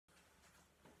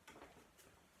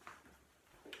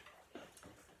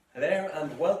Hello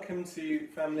and welcome to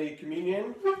Family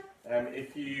Communion.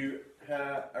 If you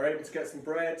are able to get some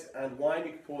bread and wine,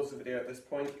 you can pause the video at this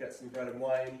point, get some bread and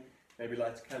wine, maybe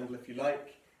light a candle if you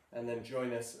like, and then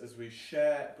join us as we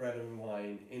share bread and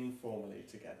wine informally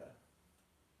together.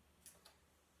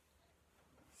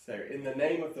 So, in the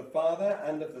name of the Father,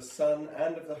 and of the Son,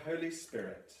 and of the Holy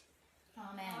Spirit.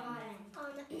 Amen.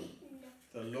 Amen.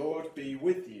 The Lord be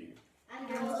with you.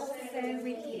 And also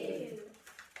with you.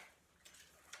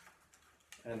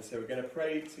 And so we're going to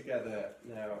pray together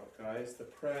now, guys, the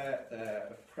prayer there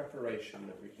of preparation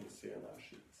that we can see on our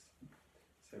sheets.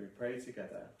 So we pray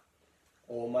together.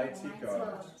 Almighty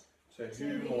God, to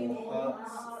whom all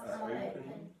hearts are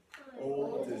open,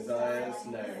 all desires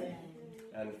known,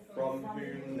 and from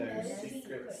whom no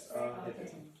secrets are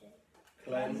hidden,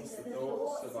 cleanse the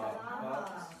thoughts of our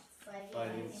hearts by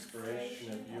the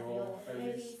inspiration of your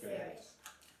Holy Spirit,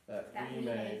 that we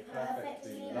may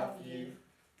perfectly love you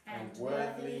and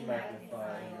worthily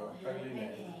magnify your holy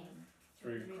name,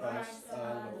 through Christ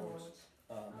our Lord.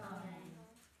 Amen.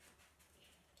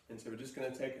 And so we're just going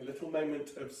to take a little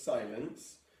moment of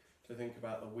silence to think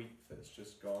about the week that's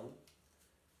just gone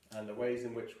and the ways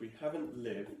in which we haven't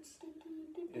lived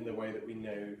in the way that we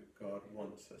know God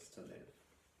wants us to live.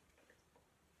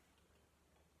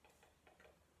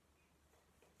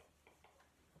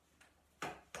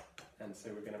 And so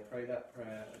we're going to pray that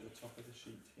prayer at the top of the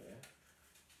sheet here.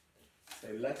 So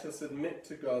let us admit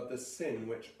to God the sin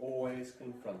which always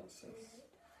confronts us.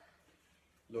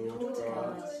 Lord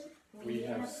God, we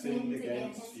have sinned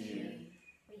against you.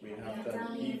 We have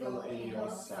done evil in your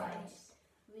sight.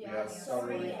 We are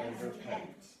sorry and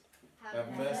repent.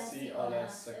 Have mercy on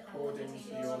us according to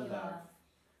your love.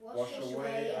 Wash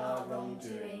away our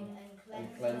wrongdoing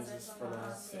and cleanse us from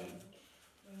our sin.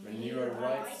 Renew a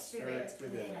right spirit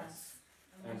within us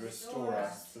and restore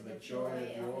us to the joy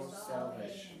of your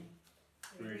salvation.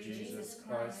 Through Jesus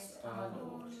Christ our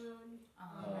Lord.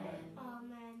 Amen.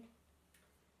 Amen.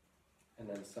 And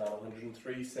then Psalm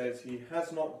 103 says, He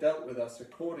has not dealt with us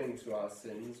according to our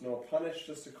sins, nor punished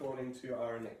us according to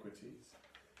our iniquities.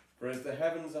 For as the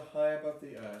heavens are high above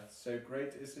the earth, so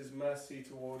great is his mercy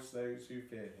towards those who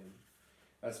fear him.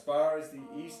 As far as the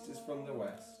east is from the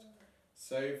west,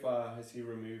 so far has he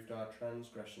removed our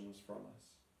transgressions from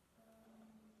us.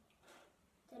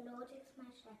 The Lord is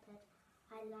my shepherd.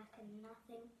 I lack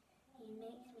nothing. He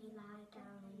makes me lie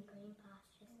down in green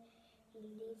pastures. He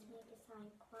leads me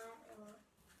beside quiet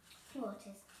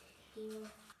waters. He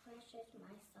refreshes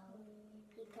my soul.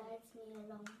 He guides me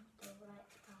along the right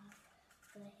path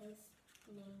for his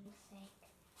name's sake.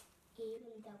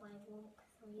 Even though I walk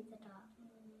through the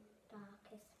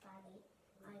darkest valley,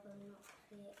 I will not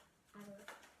fear. I will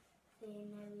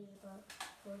fear no evil,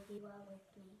 for you are with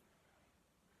me.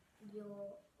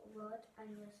 Your rod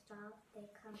and your staff, they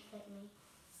comfort me.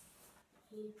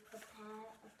 You prepare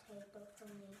a table for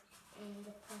me in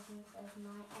the presence of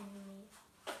my enemies.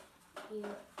 You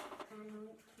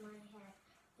anoint my head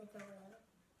with oil.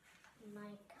 My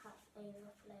cup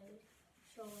overflows.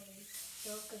 Surely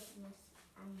your goodness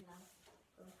and love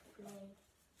will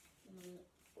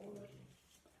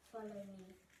follow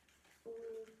me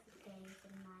all the days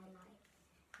of my life,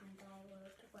 and I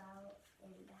will dwell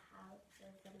in the house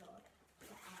of the Lord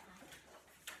forever.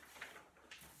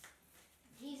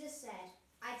 Jesus said,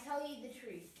 I tell you the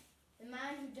truth. The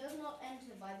man who does not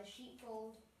enter by the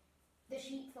sheepfold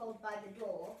by the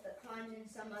door, but climbs in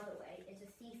some other way, is a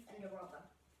thief and a robber.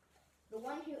 The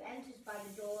one who enters by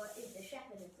the door is the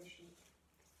shepherd of the sheep.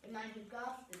 The man who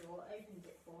guards the door opens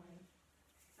it for him,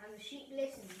 and the sheep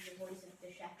listen to the voice of the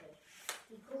shepherd.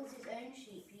 He calls his own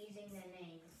sheep using their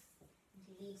names, and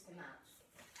he leads them out.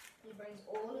 He brings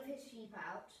all of his sheep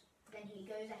out, then he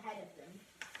goes ahead of them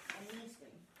and leads them.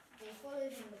 They follow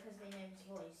him because they know his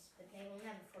voice, but they will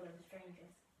never follow the stranger.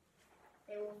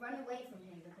 They will run away from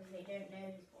him because they don't know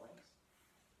his voice.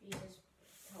 Jesus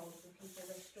told the people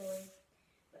this story,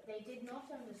 but they did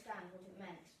not understand what it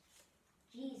meant.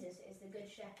 Jesus is the good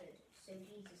shepherd, so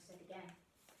Jesus said again,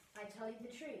 I tell you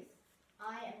the truth,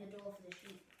 I am the door for the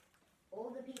sheep. All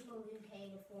the people who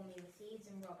came before me were thieves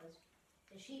and robbers.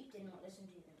 The sheep did not listen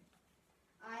to them.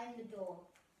 I am the door.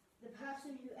 The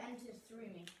person who enters through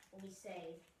me will be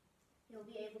saved. He'll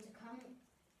be able to come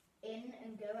in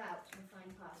and go out and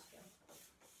find pasture.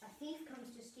 A thief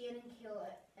comes to steal and kill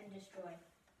and destroy,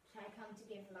 but I come to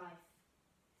give life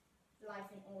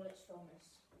in all its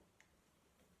fullness.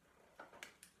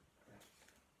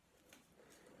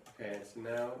 Okay, so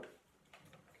now,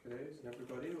 kiddos and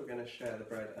everybody, we're going to share the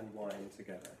bread and wine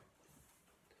together.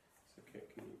 So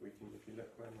if you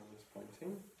look where Mum is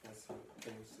pointing, there's some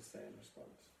things to say in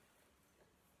response.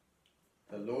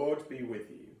 The Lord be with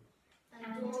you.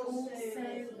 and also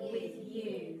with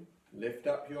you. Lift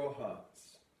up your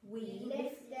hearts. We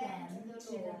lift them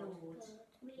to the Lord.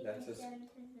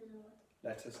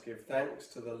 Let us give thanks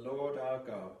to the Lord our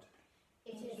God.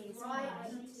 It is right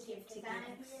to give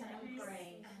thanks and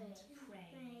praise.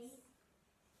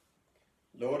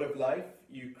 Lord of life,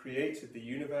 you created the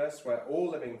universe where all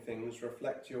living things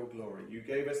reflect your glory. You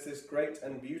gave us this great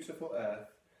and beautiful earth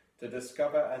to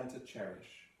discover and to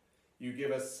cherish. You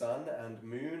give us sun and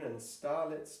moon and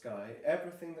starlit sky,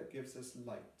 everything that gives us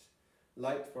light.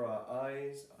 Light for our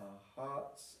eyes, our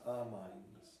hearts, our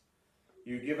minds.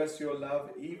 You give us your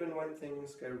love even when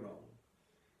things go wrong.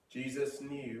 Jesus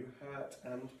knew hurt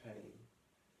and pain.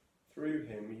 Through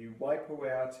him you wipe away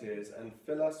our tears and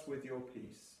fill us with your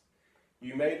peace.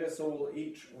 You made us all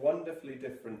each wonderfully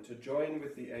different to join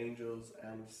with the angels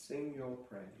and sing your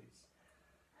praise.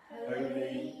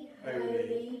 Holy,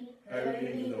 holy,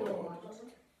 holy Lord,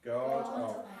 God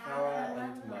of power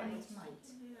and might.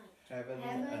 Heaven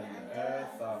and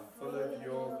earth are full of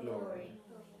your glory.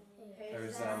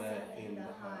 Hosanna in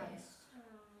the highest.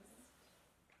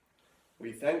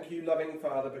 We thank you, loving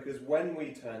Father, because when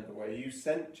we turned away, you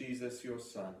sent Jesus, your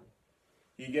Son.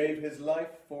 He gave his life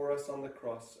for us on the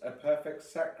cross, a perfect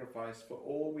sacrifice for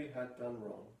all we had done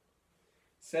wrong.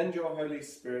 Send your Holy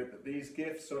Spirit that these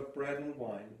gifts of bread and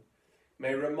wine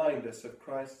may remind us of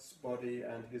Christ's body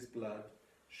and his blood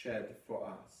shed for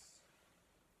us.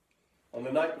 On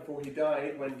the night before he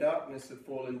died, when darkness had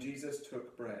fallen, Jesus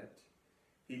took bread.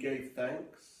 He gave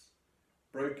thanks,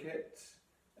 broke it,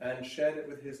 and shared it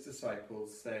with his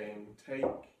disciples, saying, "Take,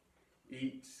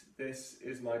 eat, this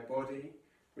is my body,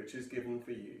 which is given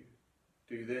for you.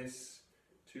 Do this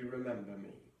to remember me."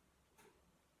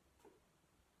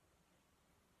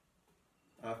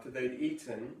 After they'd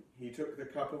eaten, he took the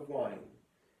cup of wine,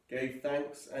 gave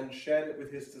thanks, and shared it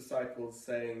with his disciples,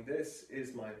 saying, "This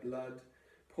is my blood,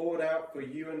 poured out for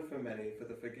you and for many for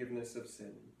the forgiveness of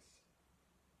sins.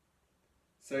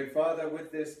 So, Father,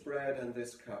 with this bread and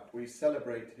this cup, we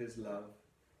celebrate his love,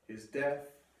 his death,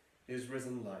 his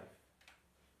risen life.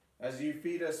 As you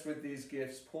feed us with these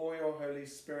gifts, pour your Holy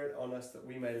Spirit on us that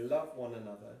we may love one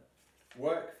another,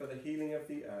 work for the healing of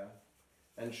the earth,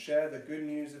 and share the good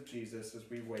news of Jesus as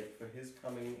we wait for his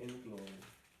coming in glory.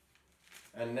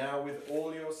 And now, with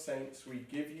all your saints, we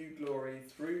give you glory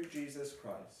through Jesus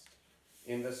Christ,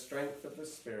 in the strength of the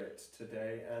Spirit,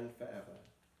 today and forever.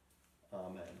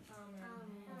 Amen.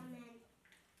 Amen.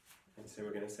 And so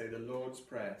we're going to say the Lord's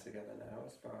Prayer together now,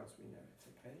 as far as we know it,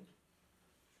 okay?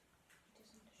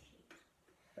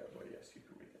 Oh, well, yes, you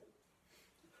can read it.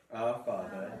 Our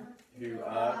Father, who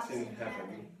art in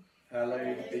heaven,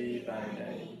 hallowed be thy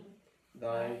name.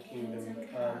 Thy kingdom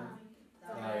come,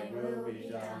 thy will be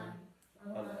done,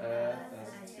 on earth as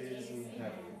it is in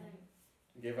heaven.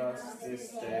 Give us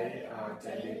this day our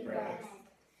daily bread,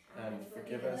 and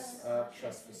forgive us our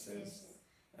trespasses,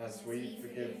 as we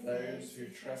forgive those who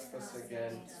trespass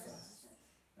against us.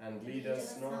 And lead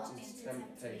us not into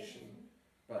temptation,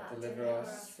 but deliver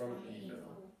us from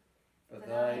evil. For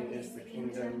thine is the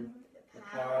kingdom, the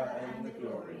power and the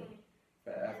glory,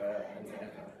 forever and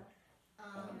ever.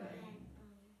 Amen.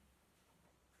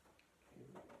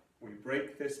 We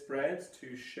break this bread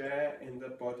to share in the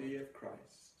body of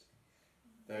Christ.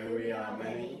 Though we are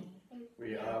many,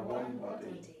 we are one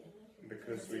body,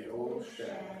 because we all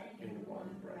share in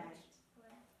one bread.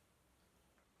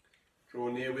 Draw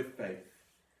near with faith.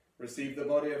 Receive the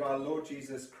body of our Lord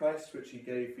Jesus Christ, which he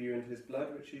gave for you, and his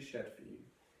blood, which he shed for you.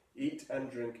 Eat and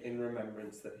drink in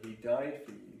remembrance that he died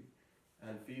for you,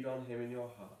 and feed on him in your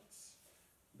hearts,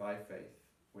 by faith,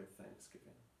 with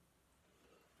thanksgiving.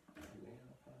 Emily,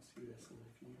 I'll pass you this, and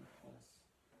if you pass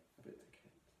a bit to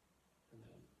Kit, and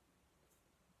then,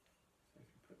 so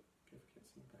if you give Kit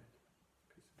some bread,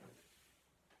 a piece of bread,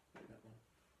 like that one,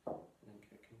 and then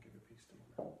Kit can give a piece to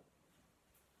Mama.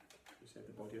 You said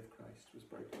the body of Christ was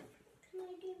broken for you. Can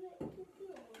I give it to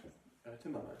yours? To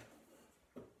Mama.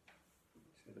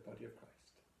 Say the body of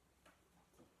Christ.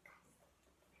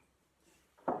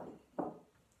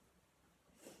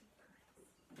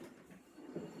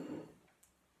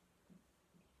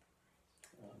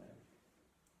 Amen.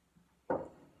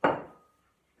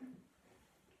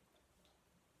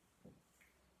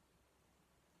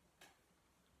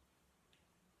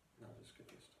 Now just give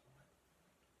this to Mama.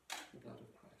 The blood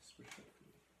of Christ was shed for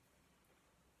you.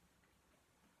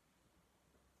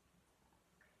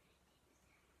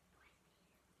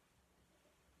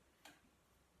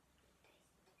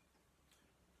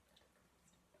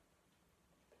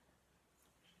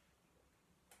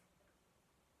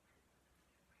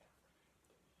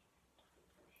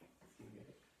 You get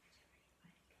it?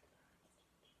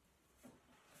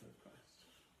 Blood of Christ.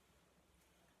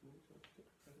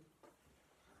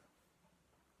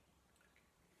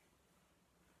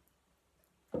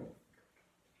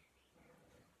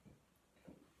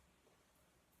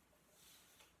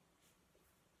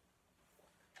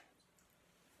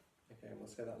 Okay, and we'll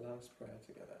say that last prayer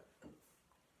together.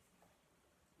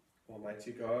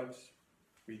 Almighty God,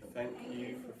 we thank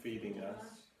you for feeding us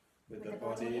with the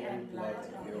body and blood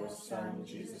of your Son,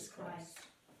 Jesus Christ.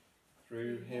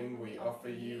 Through him we offer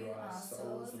you our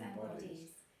souls and bodies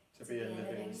to be a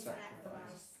living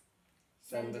sacrifice.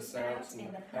 Send us out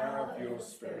in the power of your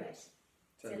Spirit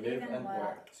to live and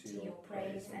work to your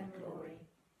praise and glory.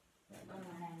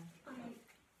 Amen.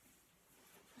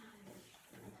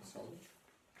 Song.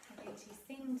 We're going to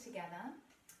sing together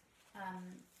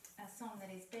a song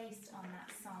that is based on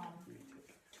that Psalm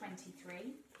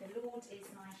 23. The Lord is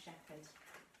my shepherd.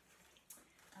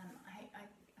 I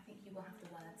think you will have the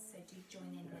words, so do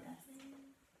join in with us.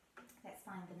 Let's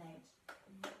find the note.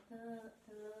 Too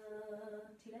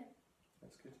low?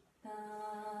 That's good.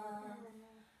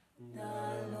 The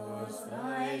Lord's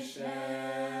thy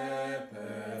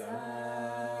shepherd,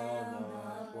 I'll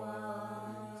not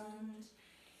want.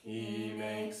 He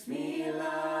makes me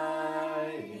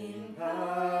lie in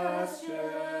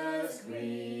pastures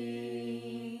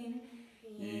green.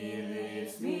 He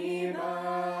leads me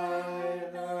by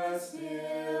the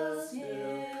still,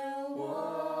 still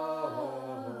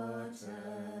waters.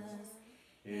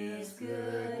 His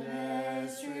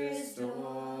goodness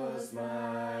restores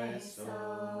my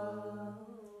soul.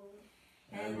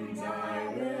 And I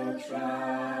will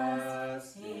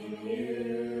trust in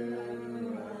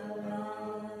you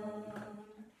alone.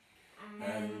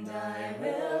 And I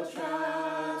will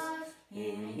trust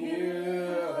in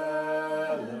you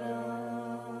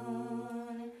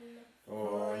alone.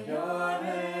 For your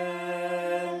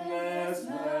endless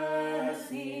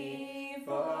mercy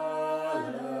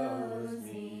follows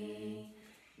me.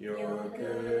 Your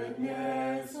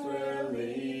goodness will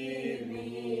lead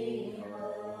me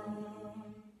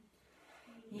home.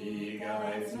 He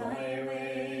guides my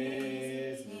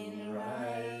ways in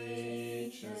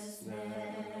righteousness,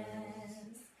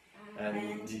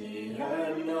 and he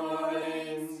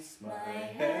anoints my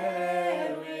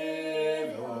head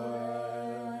with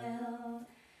oil,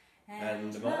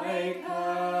 and my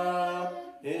cup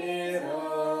it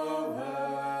overflows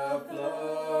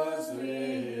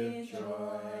with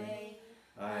joy.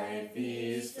 I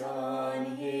feast on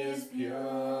his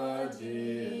pure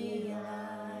delights,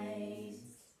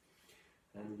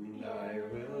 and I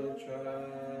will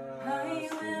trust. I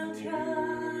will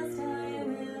trust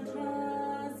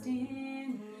in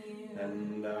you,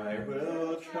 and I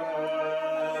will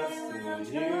trust in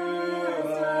you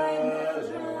alone.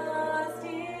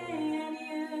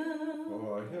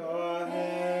 For your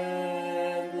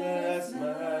endless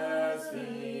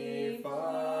mercy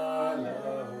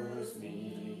follows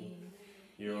me.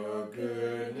 Your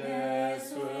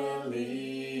goodness will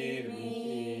lead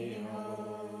me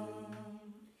home.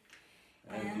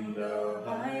 And though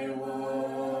I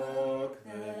walk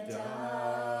the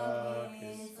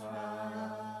darkest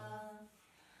path,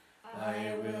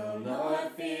 I will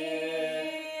not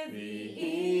fear the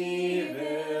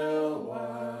evil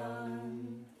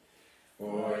one.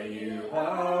 For you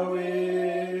are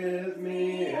with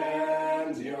me,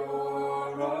 and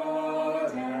your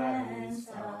rod and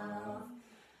staff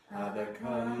are the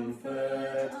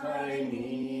comfort I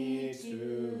need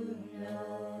to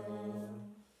know.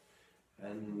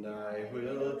 And I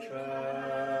will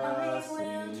trust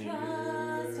in you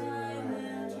alone.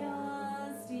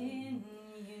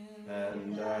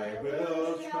 And I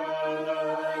will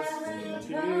trust in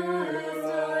you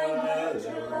alone.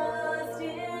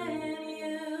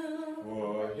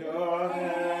 For your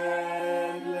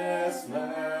endless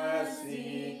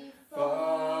mercy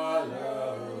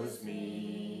follows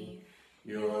me.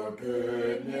 Your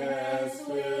goodness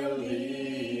will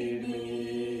lead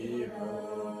me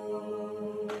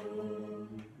home.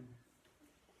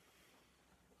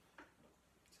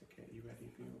 It's okay, are you ready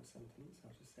for your sentence?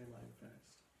 I'll just say mine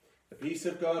first. The peace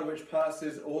of God which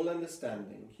passes all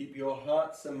understanding, keep your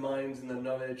hearts and minds in the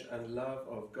knowledge and love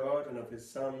of God and of his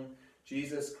Son,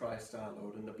 Jesus Christ our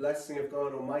Lord. And the blessing of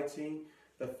God Almighty,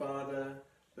 the Father,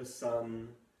 the Son,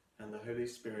 and the Holy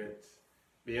Spirit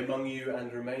be among you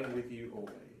and remain with you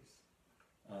always.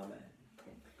 Amen.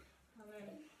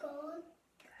 God,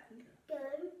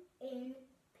 go in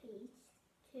peace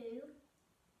to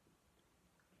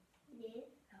live,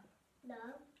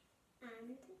 love,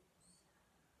 and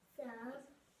serve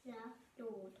the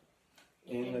Lord.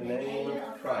 In the name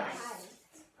of Christ.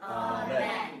 Amen.